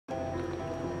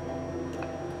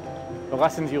The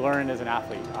lessons you learn as an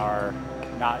athlete are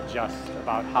not just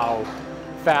about how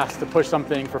fast to push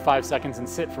something for 5 seconds and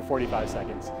sit for 45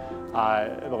 seconds.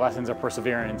 The lessons are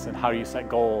perseverance and how you set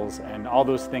goals, and all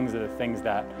those things are the things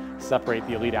that separate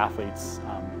the elite athletes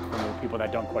from the people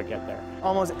that don't quite get there.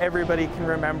 Almost everybody can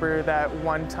remember that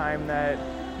one time that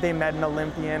they met an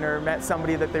Olympian or met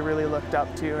somebody that they really looked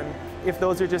up to, and if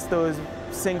those are just those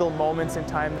single moments in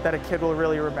time that a kid will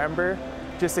really remember,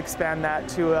 just expand that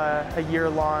to a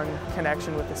year-long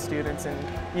connection with the students,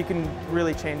 and you can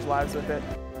really change lives with it.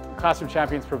 Classroom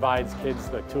Champions provides kids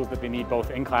the tools that they need both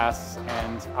in class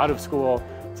and out of school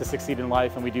to succeed in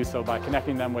life, and we do so by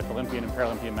connecting them with Olympian and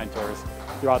Paralympian mentors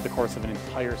throughout the course of an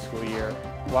entire school year,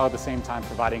 while at the same time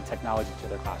providing technology to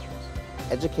their classrooms.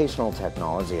 Educational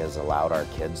technology has allowed our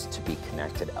kids to be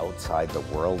connected outside the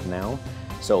world now.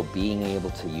 So being able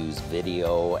to use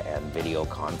video and video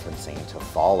conferencing to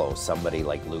follow somebody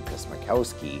like Lucas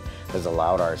Mikowski has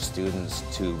allowed our students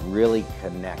to really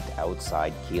connect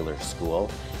outside Keeler School.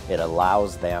 It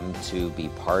allows them to be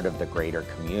part of the greater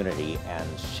community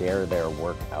and share their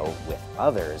work out with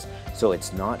others. So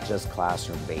it's not just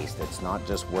classroom based, it's not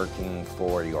just working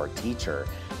for your teacher,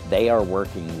 they are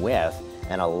working with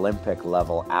an Olympic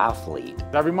level athlete.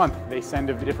 Every month they send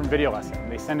a different video lesson.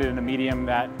 They send it in a medium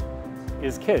that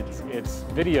is kids. It's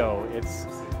video, it's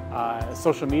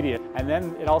social media, and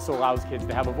then it also allows kids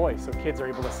to have a voice. So kids are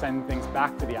able to send things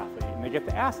back to the athlete, and they get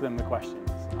to ask them the questions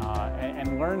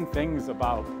and learn things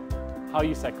about how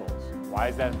you set goals. Why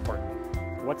is that important?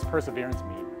 What's perseverance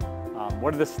mean?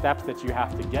 What are the steps that you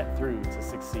have to get through to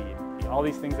succeed? All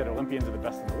these things that Olympians are the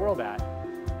best in the world at.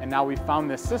 And now we've found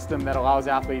this system that allows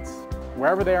athletes,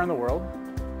 wherever they are in the world,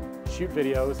 shoot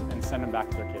videos and send them back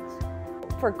to their kids.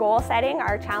 For goal setting,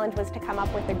 our challenge was to come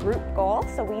up with a group goal,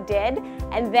 so we did,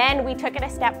 and then we took it a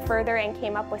step further and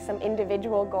came up with some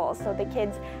individual goals, so the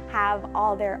kids have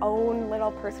all their own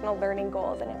little personal learning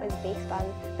goals, and it was based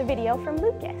on the video from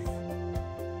Lucas.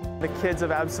 The kids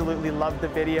have absolutely loved the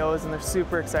videos and they're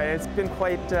super excited. It's been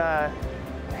quite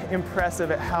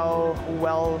impressive at how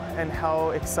well and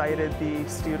how excited the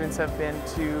students have been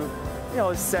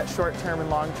to set short-term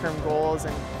and long-term goals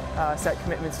and set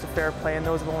commitments to fair play, and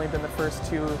those have only been the first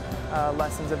two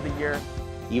lessons of the year.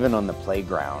 Even on the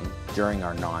playground, during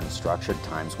our non-structured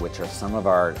times, which are some of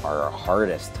our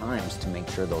hardest times to make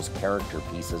sure those character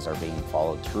pieces are being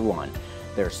followed through on,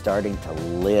 they're starting to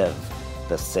live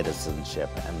the citizenship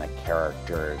and the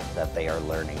character that they are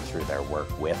learning through their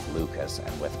work with Lucas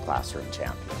and with Classroom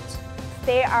Champions.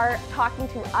 They are talking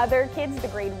to other kids, the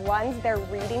grade 1s, they're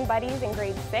reading buddies in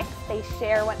grade 6. They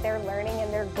share what they're learning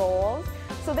and their goals.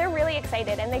 So they're really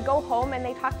excited, and they go home and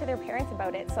they talk to their parents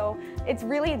about it. So it's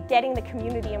really getting the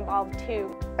community involved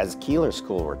too. As Keeler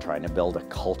School, we're trying to build a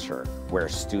culture where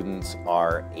students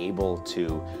are able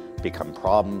to become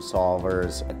problem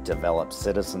solvers, develop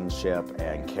citizenship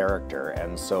and character.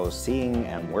 And so seeing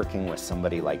and working with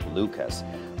somebody like Lucas,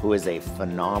 who is a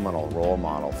phenomenal role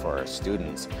model for our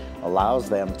students, allows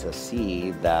them to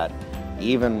see that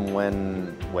even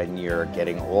when you're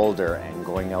getting older and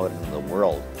going out into the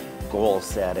world, goal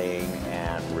setting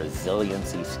and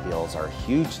resiliency skills are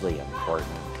hugely important.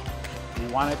 We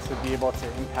want it to be able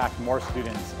to impact more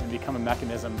students and become a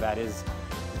mechanism that is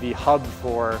the hub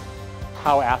for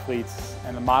how athletes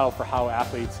and the model for how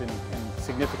athletes and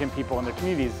significant people in their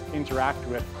communities interact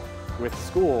with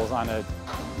schools on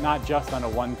not just on a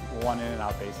one in and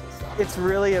out basis. It's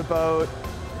really about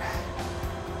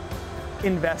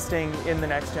investing in the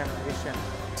next generation,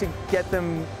 to get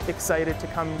them excited to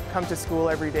come to school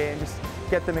every day and just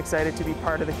get them excited to be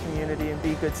part of the community and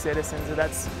be good citizens. And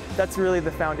that's really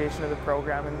the foundation of the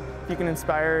program. And if you can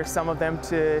inspire some of them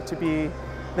to be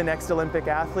the next Olympic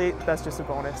athlete, that's just a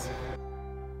bonus.